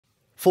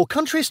For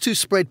countries to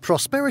spread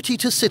prosperity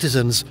to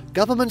citizens,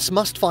 governments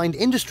must find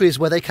industries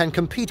where they can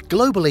compete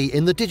globally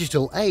in the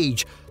digital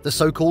age, the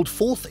so-called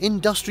Fourth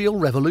Industrial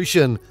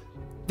Revolution.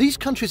 These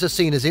countries are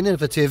seen as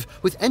innovative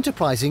with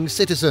enterprising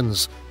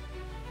citizens.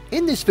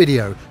 In this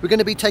video, we're going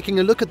to be taking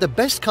a look at the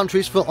best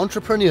countries for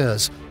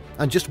entrepreneurs.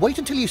 And just wait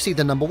until you see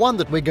the number one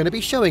that we're going to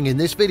be showing in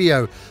this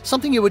video,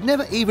 something you would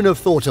never even have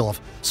thought of,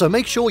 so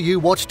make sure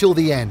you watch till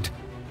the end.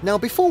 Now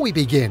before we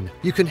begin,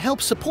 you can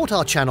help support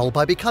our channel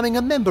by becoming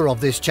a member of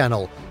this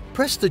channel.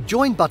 Press the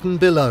join button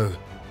below.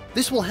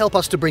 This will help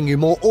us to bring you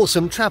more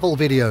awesome travel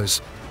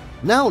videos.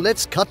 Now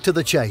let's cut to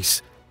the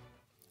chase.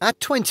 At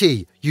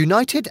 20,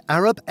 United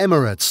Arab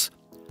Emirates.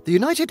 The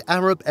United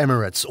Arab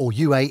Emirates, or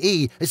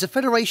UAE, is a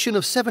federation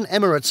of 7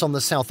 emirates on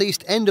the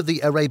southeast end of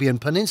the Arabian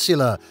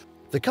Peninsula.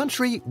 The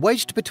country,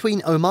 wedged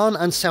between Oman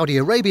and Saudi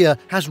Arabia,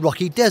 has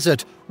rocky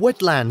desert,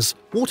 wetlands,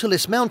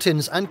 waterless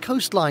mountains and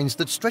coastlines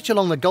that stretch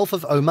along the Gulf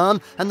of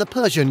Oman and the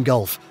Persian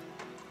Gulf.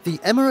 The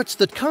emirates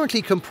that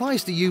currently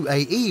comprise the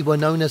UAE were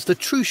known as the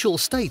Trucial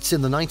States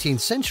in the 19th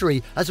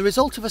century as a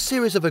result of a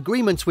series of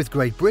agreements with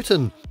Great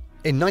Britain.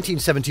 In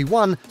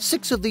 1971,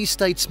 6 of these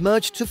states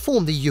merged to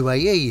form the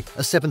UAE,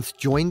 a 7th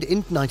joined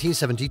in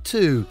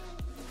 1972.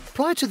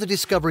 Prior to the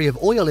discovery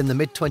of oil in the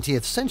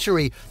mid-20th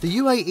century, the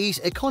UAE's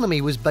economy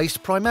was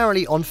based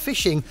primarily on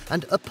fishing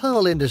and a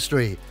pearl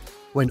industry.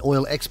 When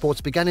oil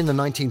exports began in the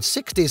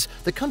 1960s,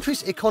 the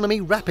country's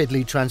economy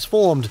rapidly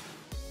transformed.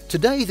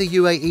 Today, the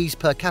UAE's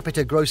per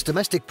capita gross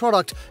domestic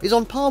product is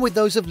on par with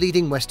those of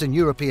leading Western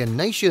European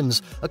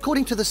nations,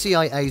 according to the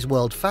CIA's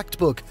World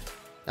Factbook.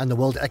 And the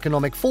World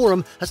Economic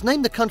Forum has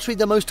named the country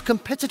the most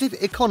competitive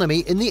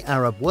economy in the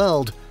Arab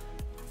world.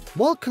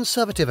 While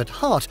conservative at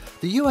heart,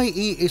 the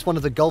UAE is one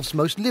of the Gulf's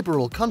most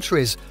liberal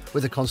countries,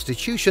 with a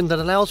constitution that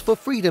allows for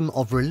freedom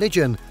of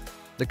religion.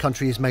 The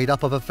country is made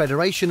up of a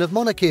federation of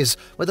monarchies,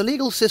 where the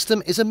legal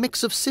system is a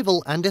mix of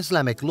civil and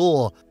Islamic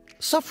law.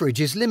 Suffrage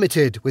is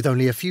limited, with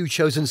only a few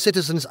chosen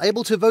citizens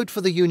able to vote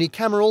for the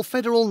unicameral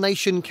Federal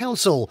Nation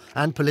Council,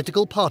 and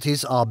political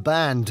parties are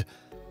banned.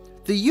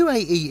 The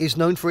UAE is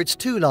known for its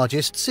 2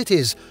 largest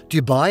cities,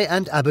 Dubai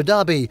and Abu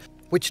Dhabi,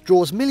 which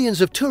draws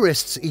millions of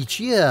tourists each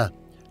year.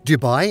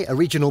 Dubai, a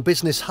regional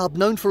business hub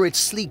known for its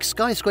sleek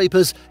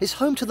skyscrapers, is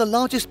home to the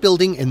largest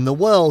building in the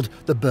world,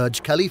 the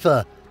Burj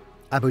Khalifa.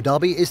 Abu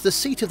Dhabi is the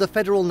seat of the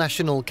Federal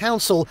National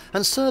Council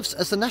and serves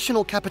as the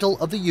national capital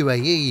of the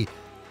UAE.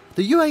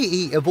 The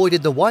UAE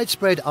avoided the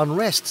widespread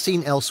unrest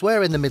seen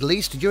elsewhere in the Middle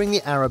East during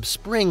the Arab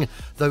Spring,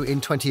 though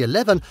in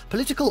 2011,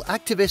 political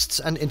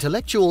activists and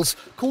intellectuals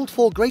called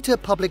for greater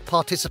public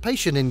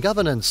participation in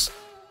governance.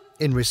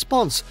 In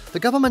response, the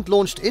government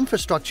launched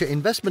infrastructure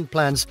investment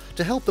plans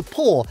to help the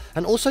poor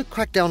and also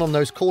crack down on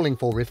those calling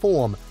for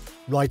reform.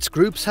 Rights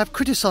groups have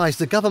criticized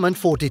the government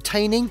for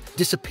detaining,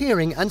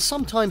 disappearing and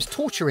sometimes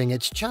torturing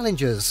its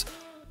challengers.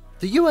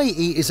 The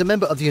UAE is a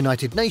member of the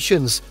United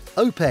Nations,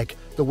 OPEC,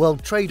 the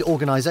World Trade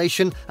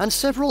Organization and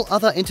several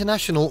other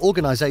international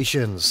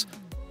organizations.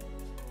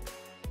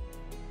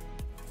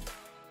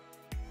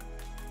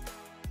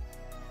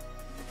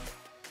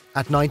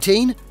 At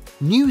 19,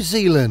 New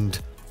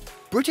Zealand.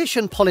 British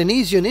and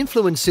Polynesian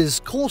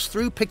influences course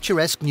through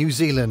picturesque New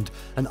Zealand,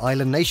 an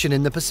island nation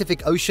in the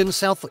Pacific Ocean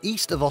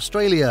southeast of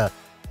Australia.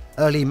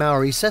 Early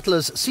Maori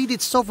settlers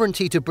ceded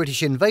sovereignty to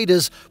British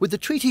invaders with the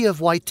Treaty of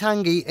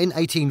Waitangi in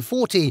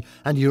 1840,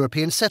 and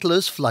European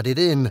settlers flooded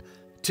in.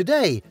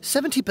 Today,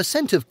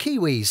 70% of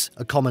Kiwis,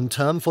 a common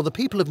term for the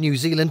people of New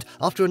Zealand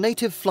after a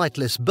native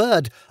flightless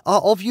bird,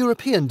 are of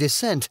European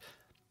descent.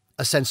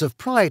 A sense of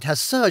pride has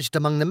surged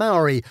among the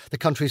Maori, the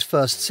country's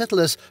first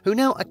settlers, who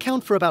now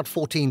account for about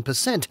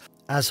 14%,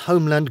 as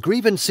homeland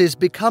grievances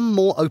become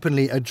more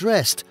openly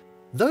addressed.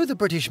 Though the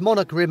British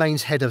monarch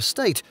remains head of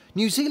state,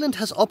 New Zealand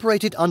has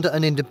operated under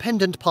an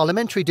independent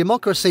parliamentary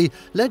democracy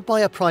led by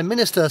a prime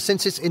minister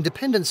since its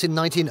independence in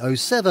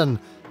 1907.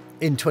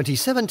 In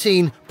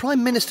 2017,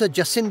 Prime Minister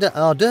Jacinda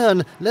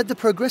Ardern led the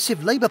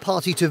Progressive Labour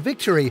Party to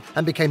victory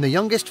and became the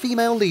youngest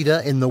female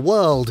leader in the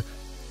world.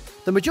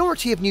 The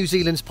majority of New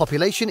Zealand's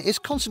population is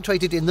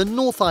concentrated in the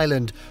North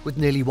Island, with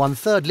nearly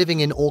 1/3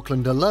 living in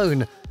Auckland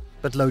alone.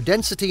 But low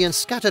density and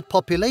scattered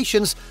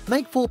populations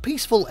make for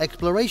peaceful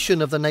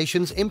exploration of the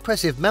nation's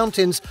impressive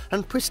mountains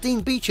and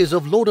pristine beaches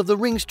of Lord of the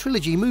Rings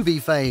trilogy movie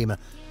fame.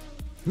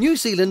 New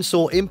Zealand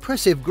saw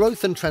impressive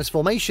growth and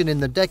transformation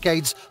in the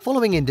decades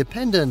following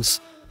independence.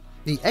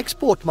 The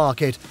export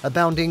market,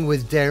 abounding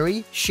with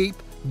dairy, sheep,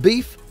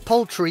 beef,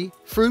 poultry,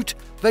 fruit,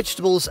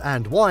 vegetables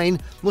and wine,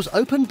 was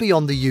opened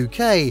beyond the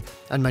UK,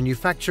 and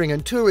manufacturing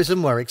and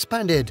tourism were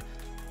expanded.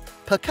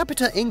 Per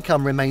capita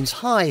income remains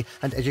high,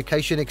 and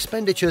education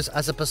expenditures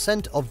as a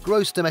percent of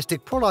gross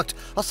domestic product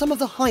are some of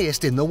the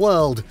highest in the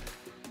world.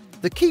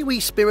 The Kiwi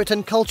spirit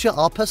and culture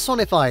are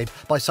personified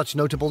by such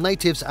notable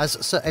natives as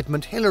Sir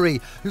Edmund Hillary,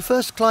 who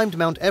first climbed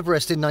Mount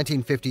Everest in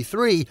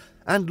 1953,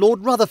 and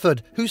Lord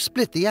Rutherford, who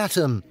split the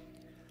atom.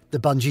 The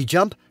bungee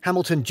jump,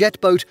 Hamilton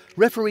jet boat,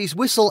 referee's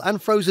whistle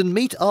and frozen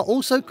meat are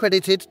also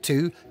credited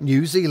to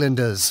New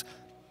Zealanders.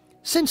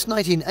 Since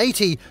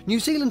 1980, New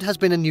Zealand has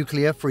been a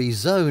nuclear-free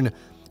zone.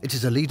 It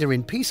is a leader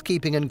in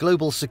peacekeeping and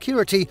global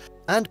security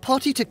and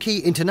party to key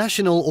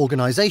international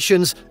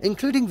organizations,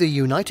 including the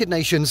United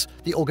Nations,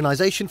 the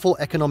Organization for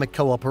Economic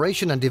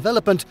Cooperation and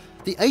Development,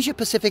 the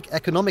Asia-Pacific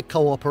Economic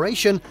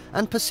Cooperation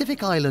and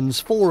Pacific Islands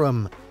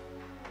Forum.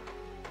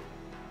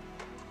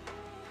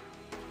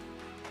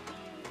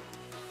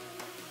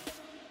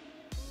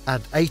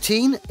 At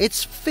 18,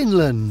 it's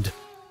Finland.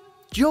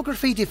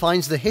 Geography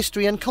defines the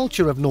history and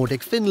culture of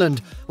Nordic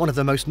Finland, one of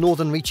the most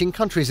northern-reaching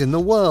countries in the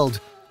world.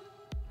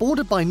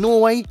 Bordered by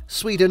Norway,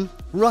 Sweden,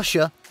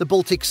 Russia, the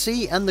Baltic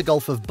Sea and the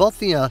Gulf of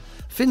Bothnia,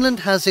 Finland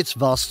has its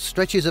vast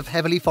stretches of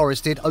heavily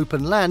forested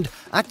open land,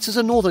 acts as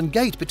a northern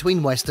gate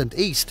between west and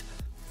east.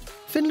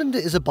 Finland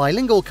is a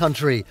bilingual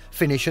country.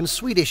 Finnish and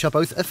Swedish are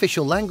both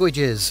official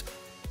languages.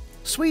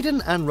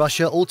 Sweden and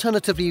Russia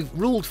alternatively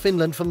ruled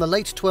Finland from the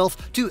late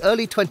 12th to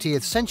early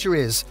 20th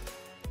centuries.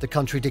 The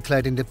country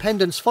declared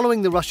independence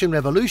following the Russian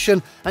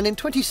Revolution, and in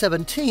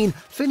 2017,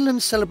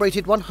 Finland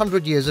celebrated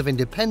 100 years of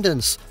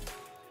independence.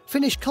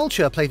 Finnish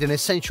culture played an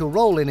essential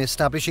role in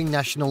establishing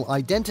national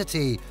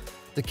identity.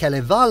 The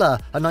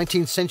Kalevala, a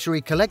 19th century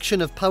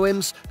collection of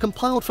poems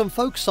compiled from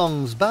folk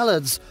songs,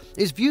 ballads,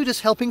 is viewed as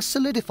helping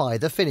solidify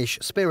the Finnish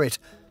spirit.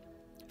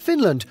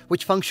 Finland,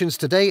 which functions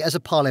today as a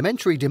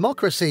parliamentary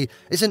democracy,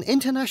 is an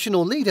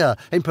international leader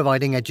in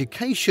providing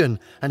education,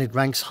 and it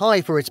ranks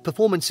high for its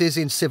performances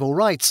in civil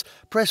rights,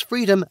 press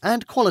freedom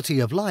and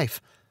quality of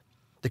life.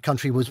 The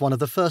country was one of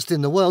the first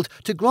in the world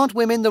to grant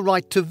women the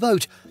right to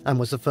vote and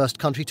was the first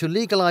country to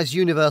legalize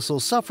universal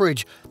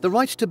suffrage, the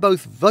right to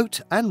both vote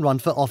and run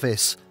for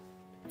office.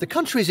 The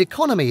country's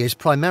economy is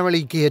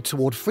primarily geared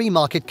toward free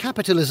market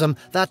capitalism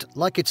that,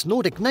 like its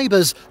Nordic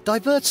neighbours,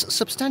 diverts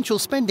substantial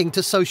spending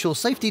to social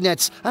safety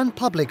nets and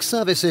public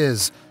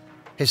services.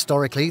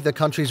 Historically, the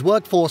country's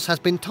workforce has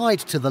been tied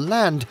to the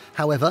land.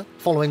 However,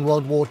 following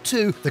World War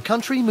II, the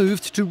country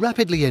moved to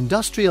rapidly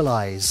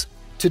industrialise.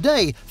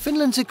 Today,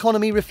 Finland's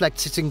economy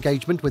reflects its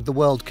engagement with the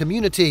world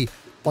community.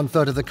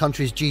 1/3 of the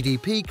country's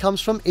GDP comes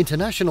from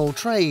international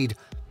trade.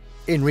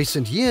 In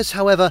recent years,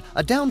 however,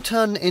 a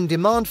downturn in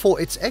demand for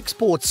its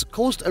exports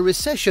caused a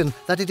recession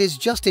that it is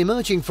just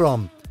emerging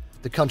from.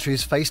 The country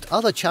has faced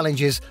other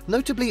challenges,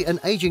 notably an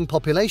aging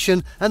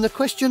population and the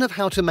question of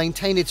how to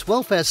maintain its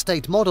welfare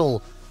state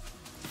model.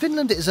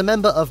 Finland is a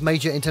member of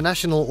major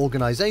international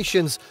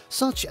organizations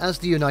such as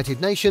the United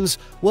Nations,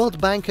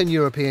 World Bank and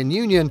European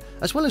Union,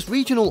 as well as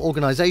regional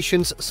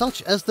organizations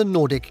such as the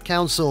Nordic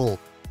Council.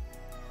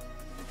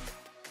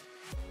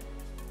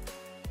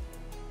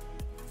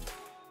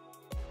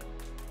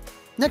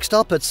 Next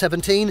up at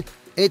 17,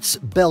 it's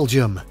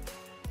Belgium.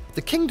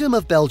 The Kingdom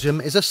of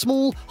Belgium is a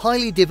small,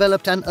 highly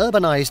developed and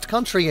urbanized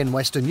country in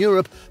Western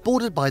Europe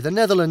bordered by the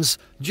Netherlands,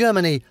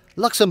 Germany,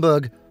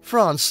 Luxembourg,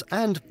 France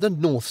and the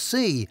North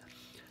Sea.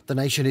 The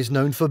nation is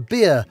known for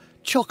beer,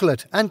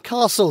 chocolate and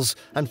castles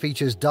and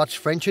features Dutch,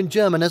 French and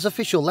German as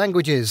official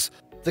languages.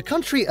 The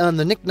country earned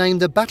the nickname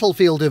the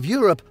Battlefield of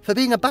Europe for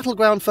being a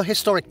battleground for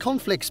historic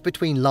conflicts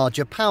between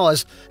larger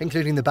powers,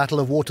 including the Battle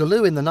of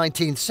Waterloo in the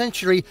 19th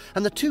century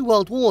and the two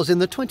World Wars in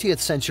the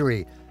 20th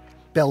century.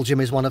 Belgium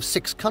is one of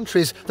 6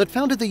 countries that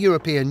founded the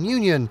European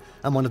Union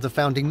and one of the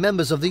founding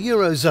members of the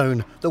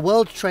Eurozone, the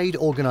World Trade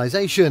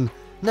Organization,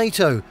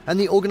 NATO and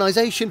the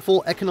Organization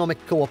for Economic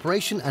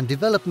Cooperation and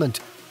Development.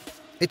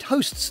 It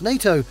hosts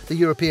NATO, the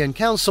European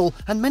Council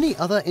and many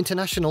other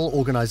international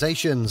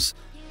organizations.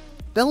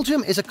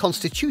 Belgium is a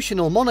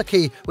constitutional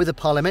monarchy with a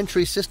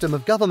parliamentary system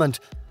of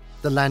government.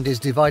 The land is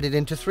divided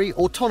into 3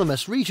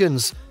 autonomous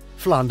regions: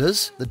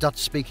 Flanders, the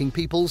Dutch-speaking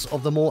peoples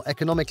of the more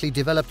economically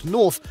developed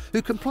north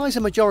who comprise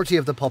a majority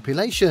of the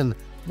population,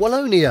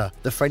 Wallonia,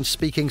 the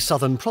French-speaking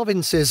southern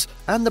provinces,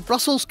 and the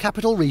Brussels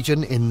capital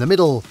region in the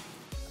middle.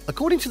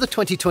 According to the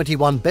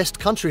 2021 Best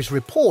Countries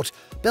report,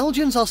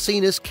 Belgians are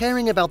seen as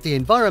caring about the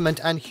environment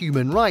and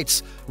human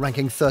rights,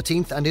 ranking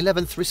 13th and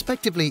 11th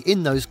respectively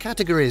in those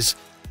categories.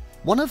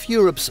 One of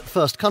Europe's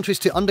first countries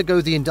to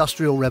undergo the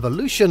Industrial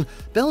Revolution,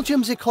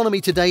 Belgium's economy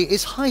today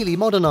is highly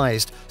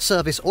modernized,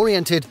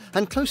 service-oriented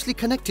and closely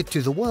connected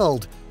to the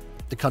world.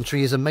 The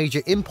country is a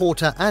major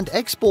importer and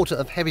exporter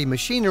of heavy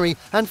machinery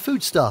and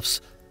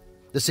foodstuffs.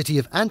 The city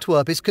of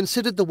Antwerp is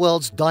considered the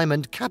world's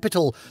diamond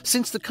capital,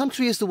 since the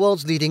country is the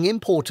world's leading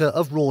importer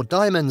of raw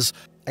diamonds,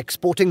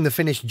 exporting the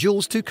finished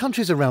jewels to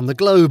countries around the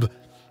globe.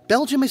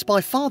 Belgium is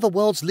by far the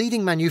world's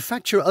leading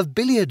manufacturer of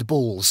billiard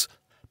balls.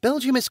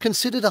 Belgium is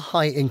considered a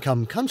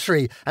high-income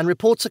country and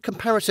reports a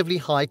comparatively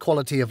high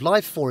quality of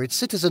life for its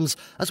citizens,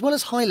 as well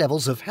as high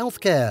levels of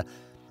healthcare.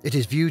 It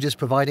is viewed as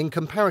providing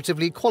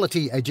comparatively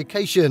quality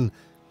education.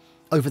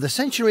 Over the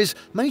centuries,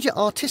 major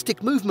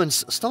artistic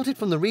movements started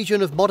from the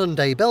region of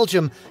modern-day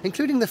Belgium,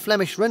 including the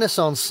Flemish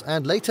Renaissance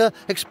and later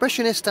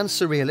Expressionist and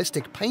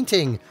Surrealistic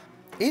painting.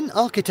 In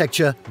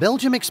architecture,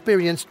 Belgium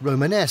experienced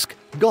Romanesque,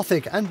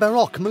 Gothic and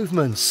Baroque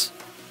movements.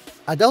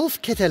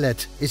 Adolphe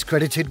Quetelet is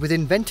credited with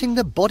inventing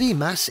the body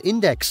mass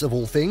index of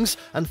all things,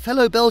 and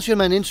fellow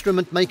Belgian and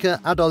instrument maker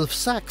Adolphe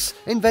Sax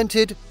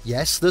invented,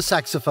 yes, the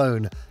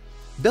saxophone.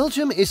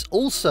 Belgium is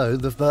also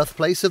the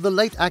birthplace of the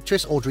late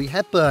actress Audrey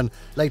Hepburn,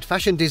 late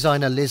fashion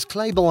designer Liz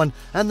Claiborne,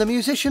 and the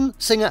musician,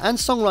 singer and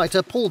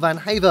songwriter Paul Van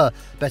Haver,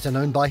 better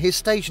known by his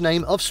stage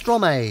name of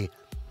Stromae.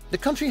 The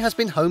country has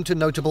been home to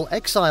notable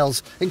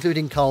exiles,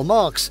 including Karl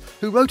Marx,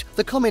 who wrote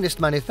the Communist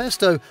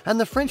Manifesto, and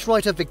the French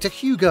writer Victor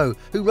Hugo,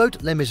 who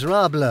wrote Les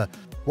Miserables,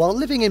 while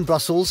living in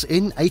Brussels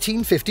in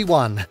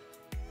 1851.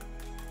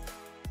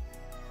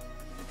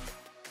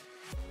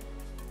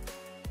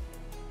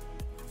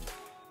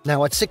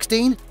 Now at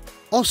 16,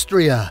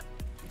 Austria.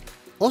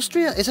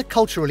 Austria is a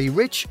culturally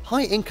rich,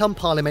 high-income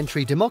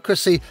parliamentary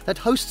democracy that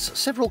hosts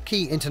several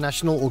key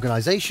international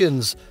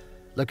organizations.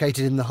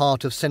 Located in the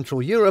heart of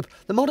Central Europe,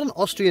 the modern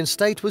Austrian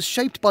state was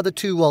shaped by the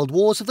two world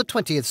wars of the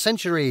 20th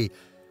century.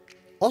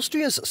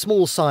 Austria's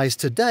small size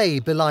today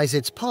belies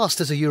its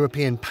past as a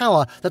European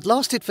power that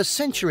lasted for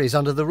centuries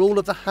under the rule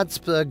of the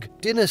Habsburg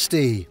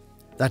dynasty.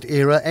 That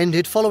era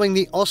ended following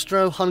the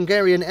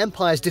Austro-Hungarian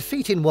Empire's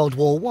defeat in World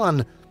War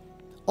I.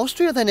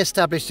 Austria then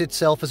established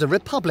itself as a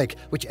republic,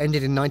 which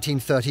ended in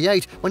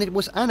 1938 when it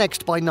was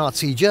annexed by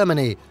Nazi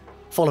Germany.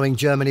 Following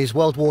Germany's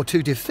World War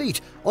II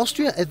defeat,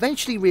 Austria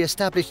eventually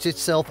re-established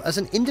itself as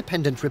an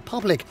independent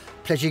republic,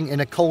 pledging in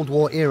a Cold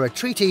War-era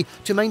treaty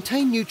to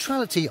maintain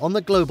neutrality on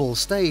the global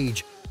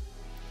stage.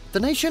 The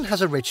nation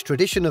has a rich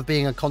tradition of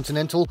being a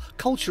continental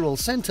cultural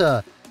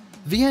centre.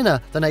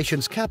 Vienna, the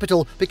nation's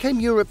capital, became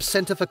Europe's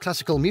centre for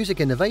classical music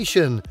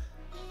innovation.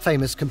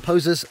 Famous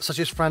composers such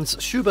as Franz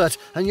Schubert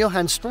and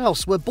Johann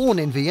Strauss were born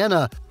in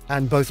Vienna,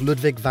 and both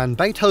Ludwig van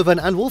Beethoven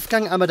and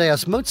Wolfgang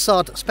Amadeus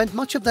Mozart spent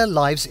much of their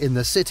lives in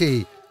the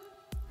city.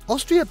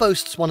 Austria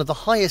boasts one of the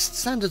highest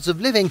standards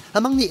of living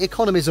among the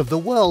economies of the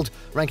world,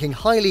 ranking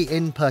highly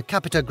in per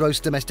capita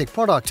gross domestic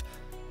product.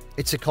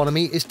 Its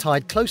economy is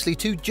tied closely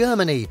to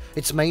Germany,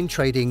 its main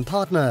trading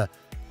partner.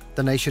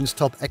 The nation's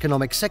top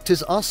economic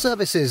sectors are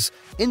services,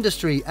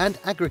 industry and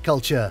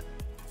agriculture.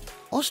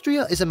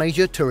 Austria is a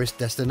major tourist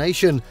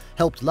destination,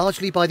 helped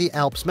largely by the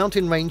Alps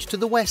mountain range to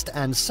the west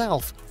and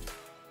south.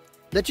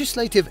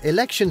 Legislative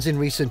elections in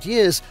recent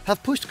years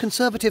have pushed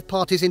conservative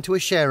parties into a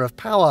share of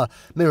power,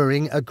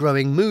 mirroring a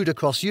growing mood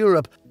across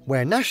Europe,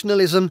 where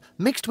nationalism,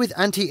 mixed with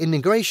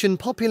anti-immigration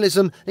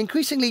populism,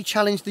 increasingly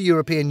challenged the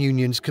European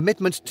Union's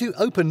commitment to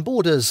open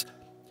borders.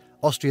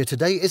 Austria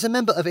today is a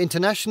member of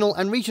international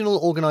and regional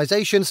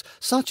organizations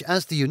such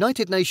as the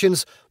United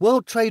Nations,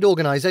 World Trade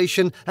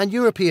Organization, and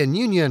European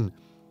Union.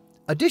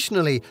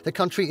 Additionally, the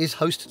country is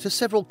host to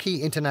several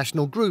key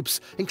international groups,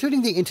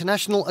 including the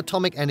International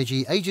Atomic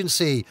Energy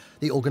Agency,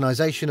 the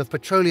Organization of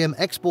Petroleum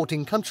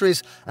Exporting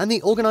Countries, and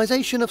the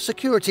Organization of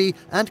Security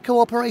and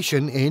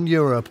Cooperation in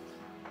Europe.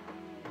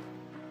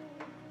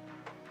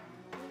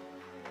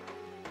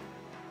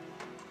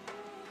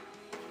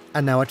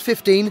 And now at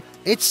 15,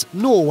 it's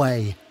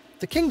Norway.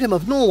 The Kingdom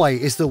of Norway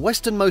is the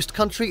westernmost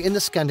country in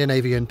the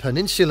Scandinavian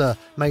peninsula,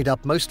 made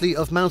up mostly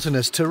of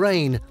mountainous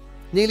terrain.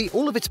 Nearly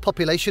all of its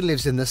population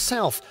lives in the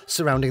south,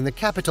 surrounding the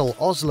capital,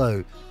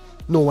 Oslo.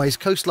 Norway's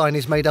coastline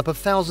is made up of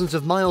thousands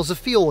of miles of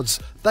fjords,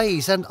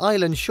 bays and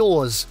island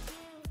shores.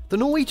 The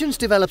Norwegians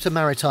developed a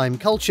maritime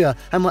culture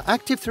and were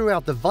active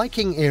throughout the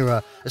Viking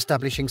era,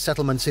 establishing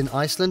settlements in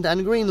Iceland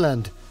and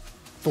Greenland.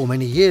 For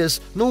many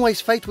years,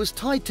 Norway's fate was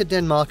tied to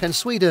Denmark and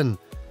Sweden.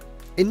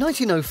 In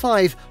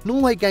 1905,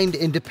 Norway gained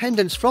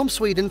independence from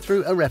Sweden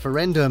through a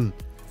referendum.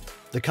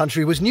 The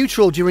country was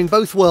neutral during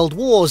both world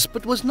wars,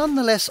 but was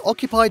nonetheless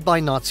occupied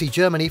by Nazi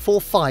Germany for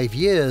 5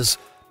 years.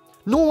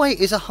 Norway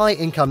is a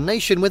high-income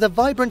nation with a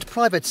vibrant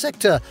private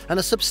sector and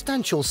a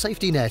substantial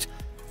safety net.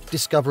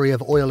 Discovery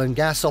of oil and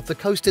gas off the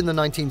coast in the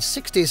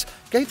 1960s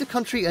gave the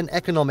country an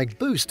economic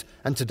boost,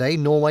 and today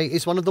Norway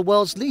is one of the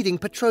world's leading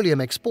petroleum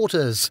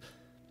exporters.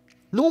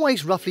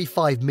 Norway's roughly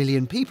 5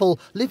 million people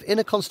live in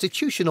a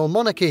constitutional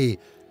monarchy.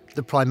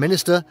 The Prime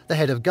Minister, the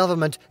head of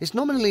government, is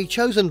nominally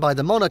chosen by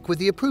the monarch with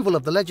the approval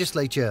of the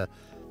legislature.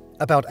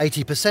 About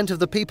 80% of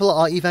the people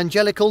are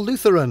evangelical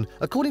Lutheran,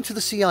 according to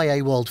the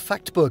CIA World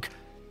Factbook.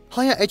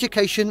 Higher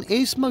education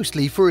is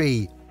mostly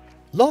free.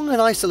 Long an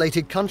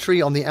isolated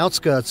country on the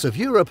outskirts of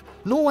Europe,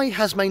 Norway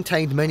has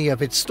maintained many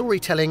of its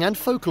storytelling and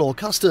folklore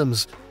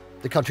customs.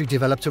 The country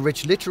developed a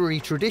rich literary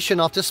tradition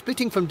after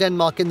splitting from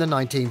Denmark in the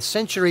 19th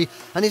century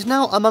and is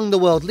now among the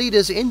world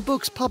leaders in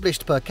books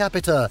published per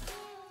capita.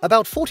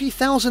 About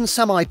 40,000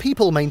 Sami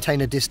people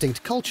maintain a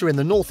distinct culture in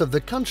the north of the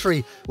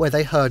country, where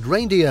they herd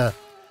reindeer.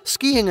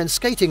 Skiing and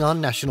skating are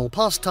national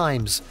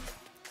pastimes.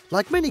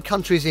 Like many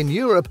countries in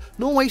Europe,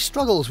 Norway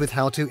struggles with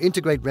how to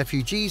integrate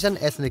refugees and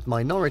ethnic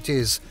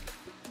minorities.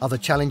 Other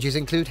challenges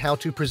include how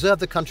to preserve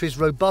the country's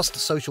robust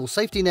social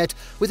safety net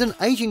with an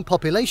aging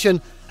population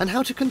and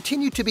how to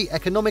continue to be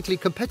economically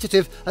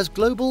competitive as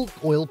global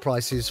oil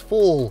prices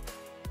fall.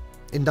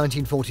 In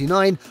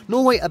 1949,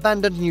 Norway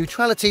abandoned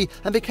neutrality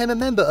and became a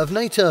member of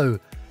NATO.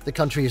 The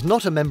country is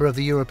not a member of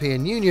the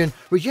European Union,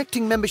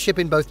 rejecting membership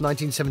in both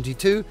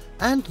 1972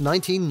 and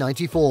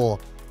 1994.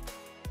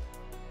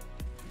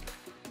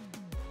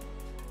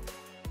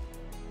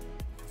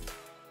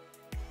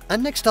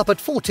 And next up at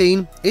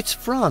 14, it's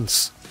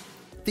France.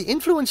 The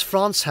influence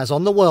France has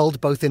on the world,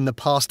 both in the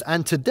past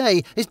and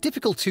today, is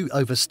difficult to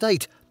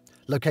overstate.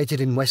 Located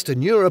in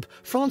Western Europe,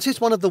 France is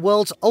one of the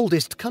world's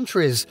oldest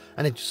countries,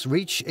 and its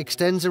reach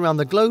extends around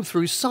the globe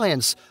through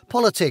science,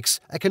 politics,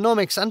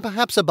 economics, and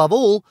perhaps above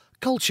all,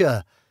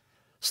 culture.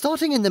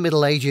 Starting in the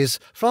Middle Ages,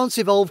 France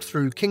evolved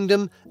through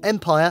kingdom,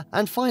 empire,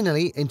 and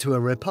finally into a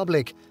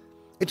republic.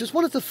 It was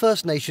one of the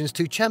first nations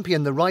to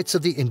champion the rights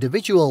of the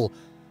individual.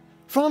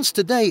 France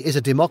today is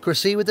a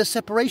democracy with a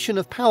separation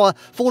of power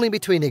falling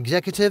between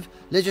executive,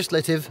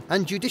 legislative,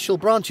 and judicial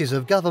branches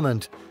of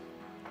government.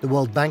 The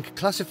World Bank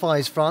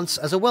classifies France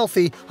as a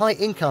wealthy,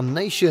 high-income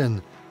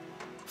nation.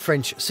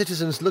 French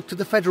citizens look to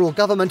the federal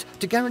government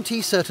to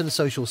guarantee certain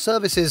social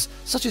services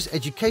such as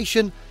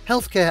education,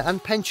 healthcare,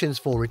 and pensions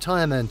for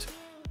retirement.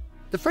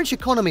 The French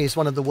economy is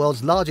one of the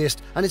world's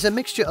largest and is a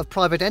mixture of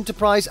private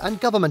enterprise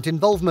and government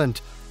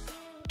involvement.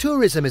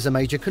 Tourism is a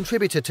major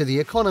contributor to the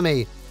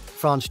economy.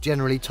 France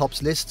generally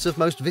tops lists of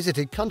most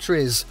visited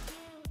countries.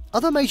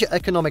 Other major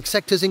economic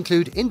sectors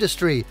include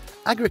industry,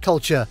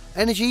 agriculture,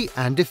 energy,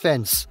 and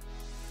defense.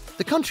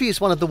 The country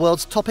is one of the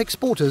world's top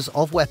exporters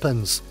of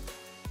weapons.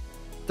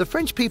 The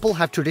French people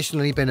have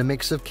traditionally been a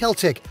mix of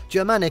Celtic,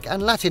 Germanic,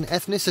 and Latin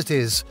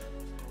ethnicities.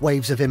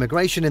 Waves of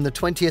immigration in the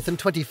 20th and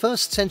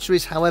 21st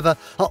centuries, however,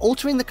 are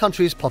altering the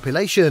country's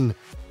population.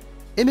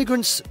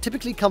 Immigrants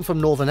typically come from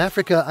Northern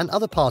Africa and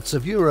other parts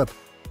of Europe.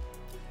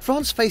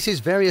 France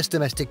faces various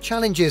domestic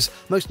challenges,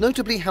 most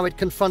notably how it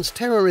confronts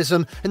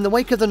terrorism in the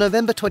wake of the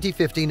November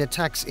 2015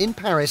 attacks in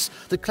Paris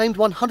that claimed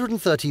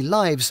 130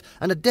 lives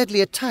and a deadly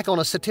attack on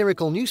a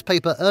satirical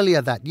newspaper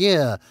earlier that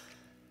year.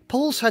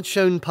 Polls had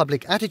shown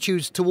public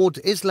attitudes toward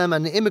Islam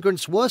and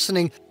immigrants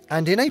worsening,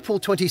 and in April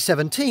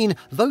 2017,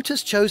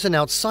 voters chose an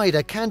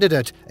outsider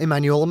candidate,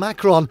 Emmanuel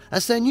Macron,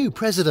 as their new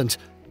president.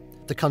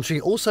 The country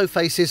also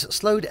faces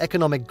slowed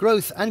economic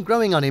growth and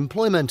growing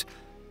unemployment.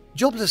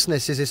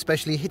 Joblessness is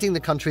especially hitting the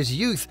country's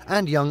youth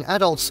and young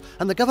adults,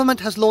 and the government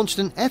has launched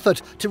an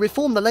effort to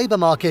reform the labour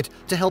market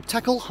to help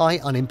tackle high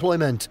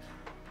unemployment.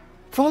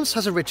 France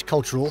has a rich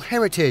cultural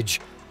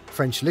heritage.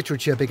 French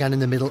literature began in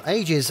the Middle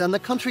Ages, and the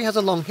country has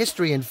a long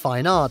history in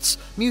fine arts,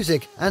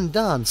 music, and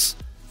dance.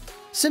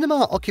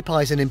 Cinema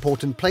occupies an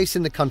important place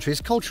in the country's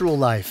cultural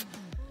life.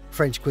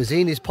 French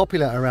cuisine is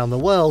popular around the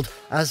world,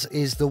 as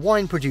is the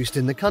wine produced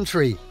in the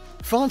country.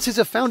 France is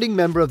a founding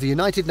member of the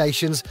United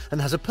Nations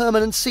and has a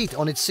permanent seat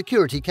on its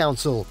Security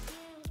Council.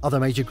 Other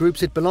major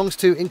groups it belongs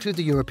to include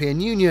the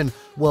European Union,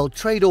 World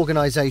Trade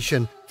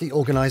Organization, the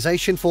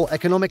Organization for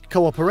Economic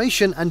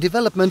Cooperation and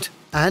Development,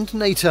 and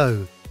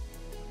NATO.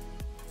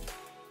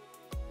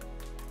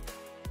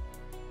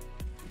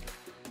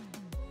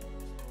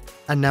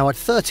 And now at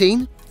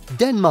 13,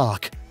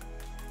 Denmark.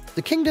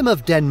 The Kingdom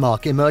of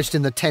Denmark emerged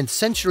in the 10th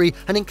century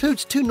and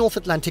includes two North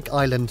Atlantic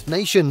island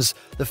nations,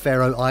 the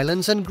Faroe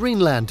Islands and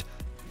Greenland.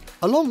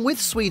 Along with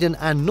Sweden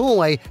and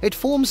Norway, it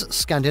forms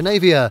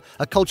Scandinavia,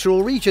 a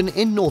cultural region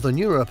in Northern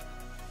Europe.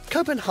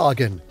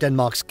 Copenhagen,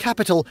 Denmark's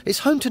capital, is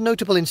home to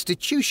notable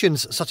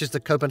institutions such as the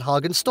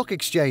Copenhagen Stock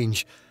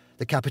Exchange.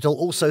 The capital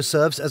also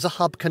serves as a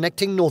hub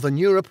connecting Northern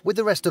Europe with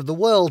the rest of the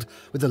world,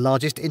 with the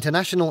largest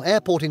international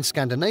airport in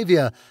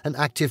Scandinavia, an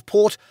active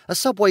port, a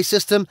subway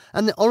system,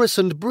 and the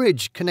Öresund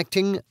Bridge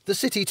connecting the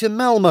city to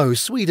Malmö,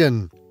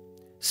 Sweden.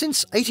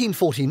 Since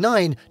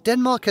 1849,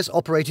 Denmark has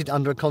operated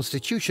under a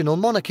constitutional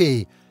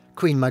monarchy.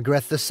 Queen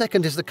Margrethe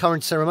II is the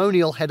current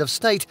ceremonial head of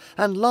state,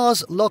 and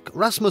Lars Løkke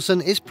Rasmussen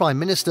is Prime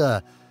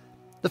Minister.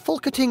 The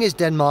Folketing is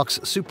Denmark's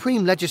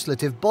supreme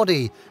legislative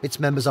body. Its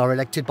members are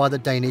elected by the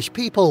Danish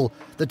people.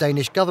 The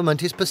Danish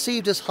government is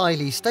perceived as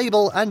highly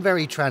stable and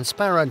very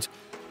transparent.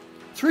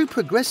 Through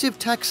progressive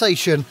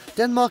taxation,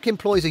 Denmark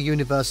employs a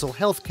universal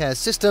healthcare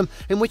system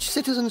in which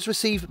citizens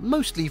receive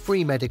mostly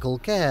free medical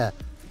care.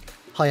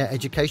 Higher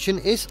education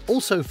is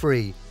also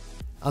free.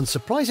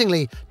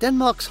 Unsurprisingly,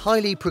 Denmark's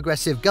highly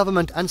progressive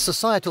government and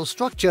societal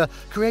structure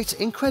creates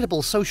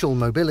incredible social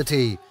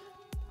mobility.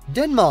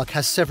 Denmark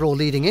has several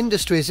leading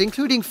industries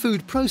including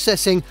food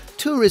processing,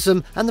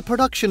 tourism, and the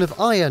production of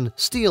iron,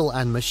 steel,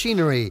 and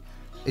machinery.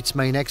 Its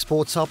main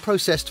exports are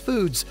processed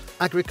foods,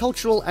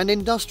 agricultural and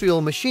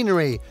industrial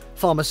machinery,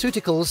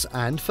 pharmaceuticals,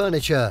 and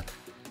furniture.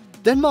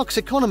 Denmark's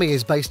economy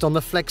is based on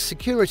the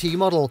flex-security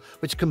model,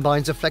 which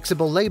combines a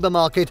flexible labour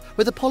market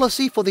with a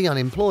policy for the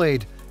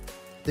unemployed.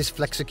 This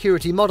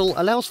flex-security model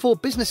allows for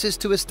businesses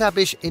to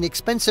establish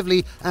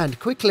inexpensively and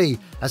quickly,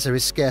 as there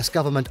is scarce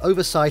government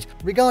oversight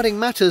regarding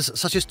matters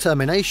such as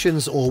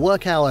terminations or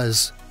work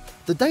hours.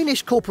 The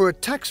Danish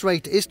corporate tax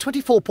rate is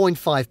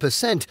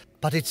 24.5%,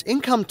 but its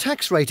income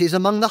tax rate is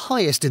among the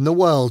highest in the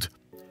world.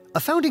 A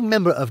founding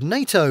member of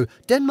NATO,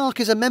 Denmark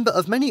is a member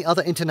of many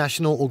other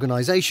international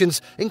organizations,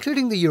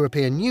 including the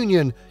European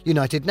Union,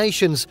 United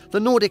Nations, the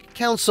Nordic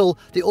Council,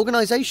 the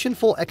Organization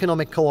for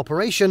Economic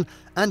Cooperation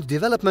and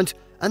Development,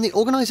 and the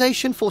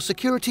Organization for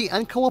Security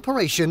and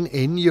Cooperation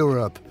in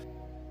Europe.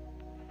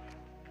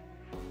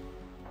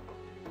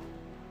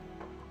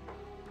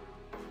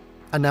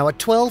 And now at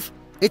 12,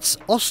 it's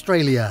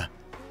Australia.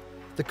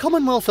 The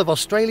Commonwealth of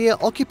Australia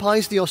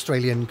occupies the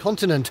Australian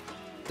continent.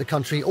 The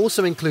country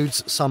also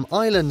includes some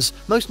islands,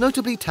 most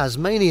notably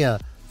Tasmania.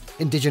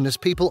 Indigenous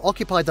people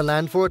occupied the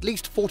land for at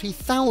least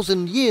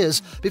 40,000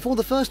 years before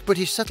the first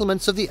British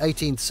settlements of the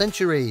 18th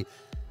century.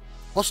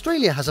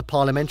 Australia has a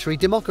parliamentary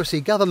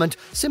democracy government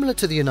similar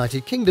to the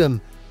United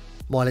Kingdom.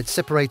 While it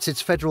separates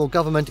its federal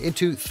government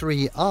into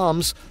three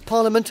arms,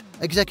 Parliament,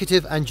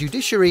 Executive and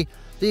Judiciary,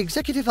 the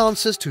executive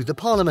answers to the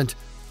Parliament.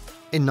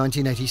 In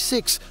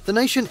 1986, the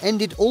nation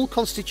ended all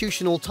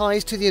constitutional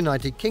ties to the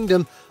United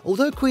Kingdom,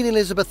 although Queen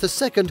Elizabeth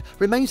II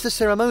remains the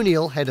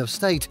ceremonial head of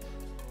state.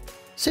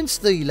 Since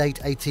the late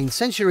 18th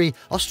century,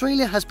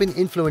 Australia has been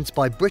influenced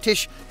by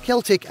British,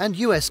 Celtic and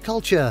US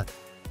culture.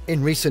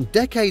 In recent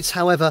decades,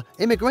 however,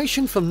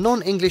 immigration from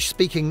non-English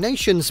speaking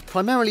nations,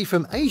 primarily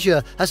from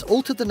Asia, has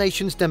altered the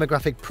nation's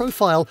demographic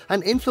profile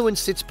and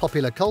influenced its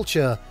popular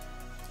culture.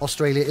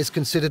 Australia is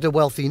considered a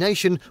wealthy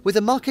nation with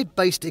a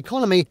market-based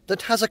economy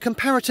that has a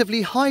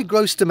comparatively high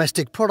gross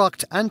domestic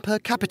product and per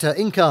capita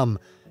income.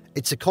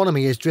 Its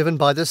economy is driven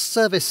by the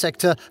service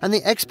sector and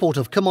the export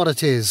of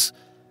commodities.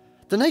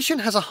 The nation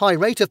has a high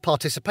rate of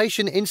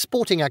participation in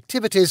sporting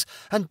activities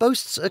and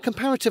boasts a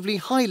comparatively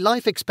high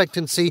life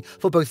expectancy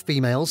for both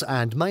females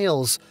and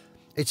males.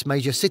 Its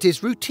major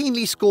cities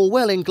routinely score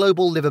well in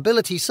global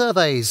livability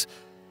surveys.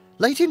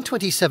 Late in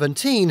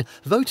 2017,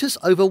 voters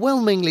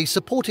overwhelmingly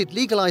supported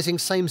legalising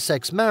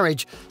same-sex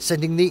marriage,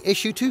 sending the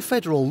issue to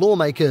federal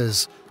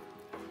lawmakers.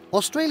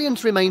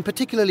 Australians remain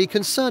particularly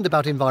concerned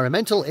about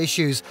environmental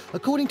issues,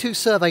 according to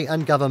survey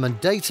and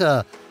government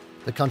data.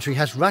 The country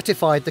has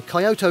ratified the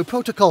Kyoto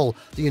Protocol,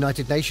 the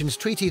United Nations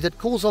treaty that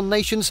calls on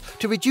nations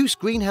to reduce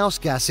greenhouse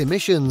gas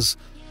emissions.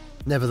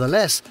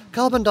 Nevertheless,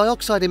 carbon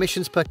dioxide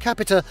emissions per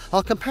capita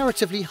are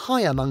comparatively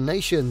high among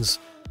nations.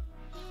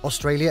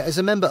 Australia is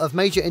a member of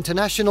major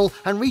international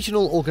and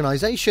regional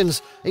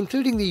organisations,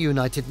 including the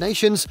United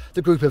Nations,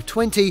 the Group of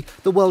 20,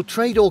 the World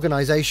Trade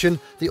Organisation,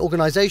 the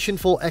Organisation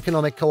for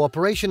Economic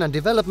Cooperation and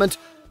Development,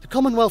 the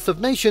Commonwealth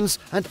of Nations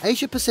and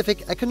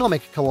Asia-Pacific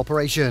Economic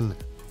Cooperation.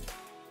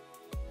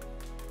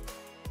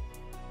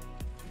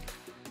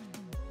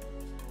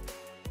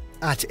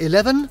 At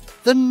 11,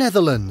 the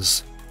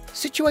Netherlands.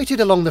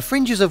 Situated along the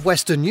fringes of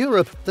Western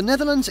Europe, the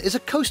Netherlands is a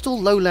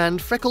coastal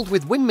lowland freckled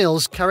with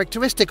windmills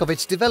characteristic of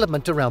its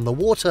development around the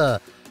water.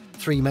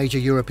 Three major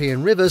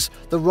European rivers,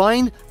 the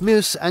Rhine,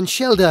 Meuse and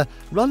Schelde,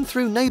 run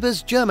through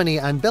neighbours Germany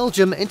and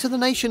Belgium into the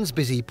nation's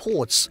busy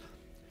ports.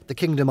 The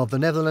Kingdom of the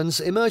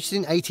Netherlands emerged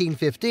in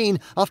 1815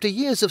 after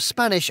years of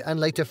Spanish and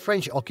later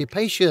French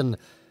occupation.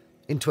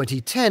 In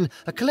 2010,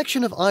 a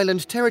collection of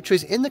island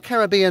territories in the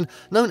Caribbean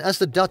known as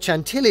the Dutch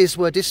Antilles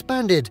were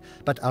disbanded,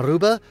 but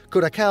Aruba,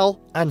 Curaçao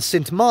and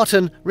Sint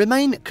Maarten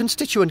remain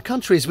constituent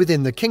countries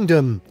within the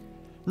kingdom.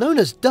 Known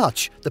as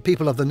Dutch, the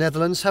people of the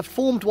Netherlands have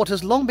formed what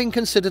has long been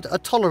considered a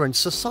tolerant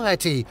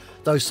society,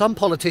 though some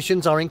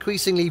politicians are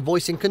increasingly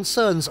voicing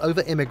concerns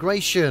over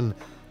immigration.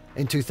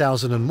 In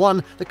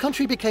 2001, the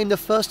country became the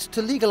first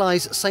to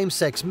legalise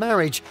same-sex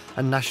marriage,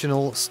 and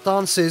national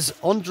stances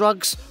on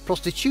drugs,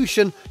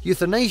 prostitution,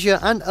 euthanasia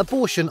and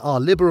abortion are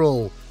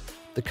liberal.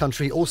 The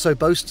country also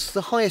boasts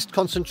the highest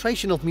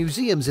concentration of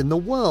museums in the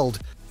world.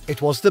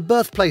 It was the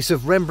birthplace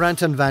of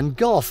Rembrandt and Van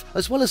Gogh,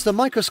 as well as the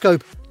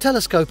microscope,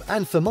 telescope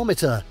and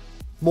thermometer.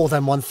 More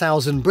than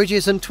 1,000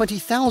 bridges and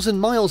 20,000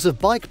 miles of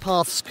bike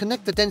paths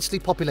connect the densely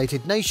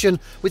populated nation,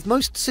 with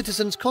most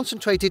citizens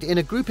concentrated in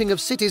a grouping of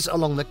cities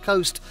along the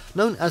coast,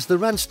 known as the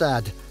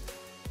Randstad.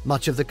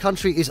 Much of the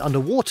country is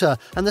underwater,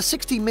 and the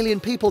 60 million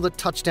people that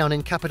touch down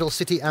in capital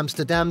city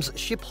Amsterdam's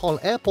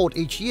Schiphol airport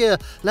each year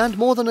land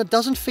more than a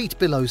dozen feet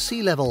below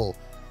sea level.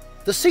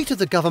 The seat of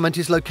the government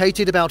is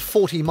located about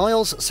 40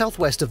 miles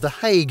southwest of The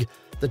Hague.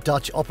 The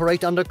Dutch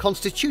operate under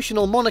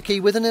constitutional monarchy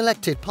with an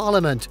elected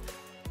parliament.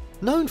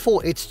 Known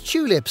for its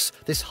tulips,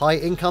 this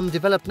high-income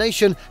developed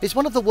nation is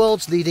one of the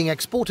world's leading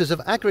exporters of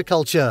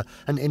agriculture,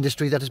 an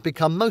industry that has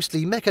become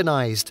mostly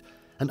mechanized.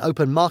 An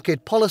open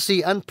market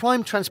policy and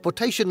prime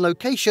transportation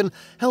location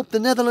help the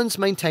Netherlands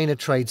maintain a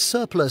trade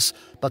surplus,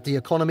 but the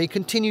economy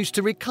continues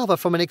to recover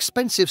from an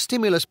expensive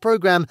stimulus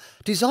program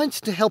designed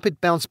to help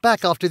it bounce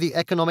back after the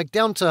economic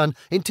downturn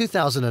in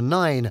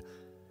 2009.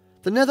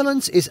 The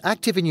Netherlands is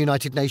active in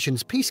United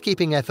Nations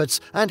peacekeeping efforts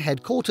and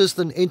headquarters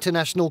the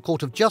International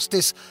Court of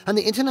Justice and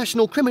the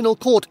International Criminal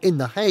Court in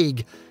The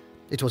Hague.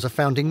 It was a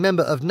founding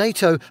member of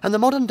NATO and the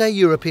modern-day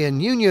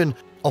European Union,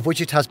 of which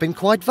it has been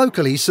quite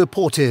vocally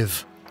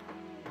supportive.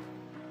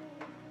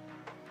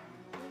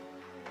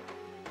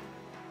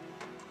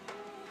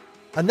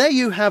 And there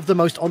you have the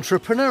most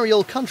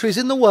entrepreneurial countries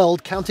in the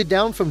world counted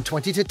down from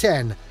 20 to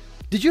 10.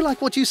 Did you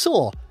like what you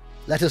saw?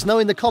 Let us know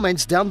in the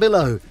comments down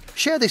below.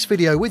 Share this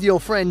video with your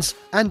friends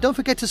and don't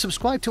forget to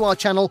subscribe to our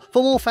channel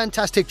for more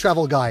fantastic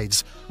travel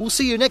guides. We'll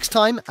see you next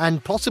time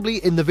and possibly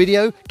in the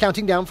video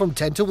counting down from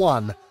 10 to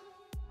 1.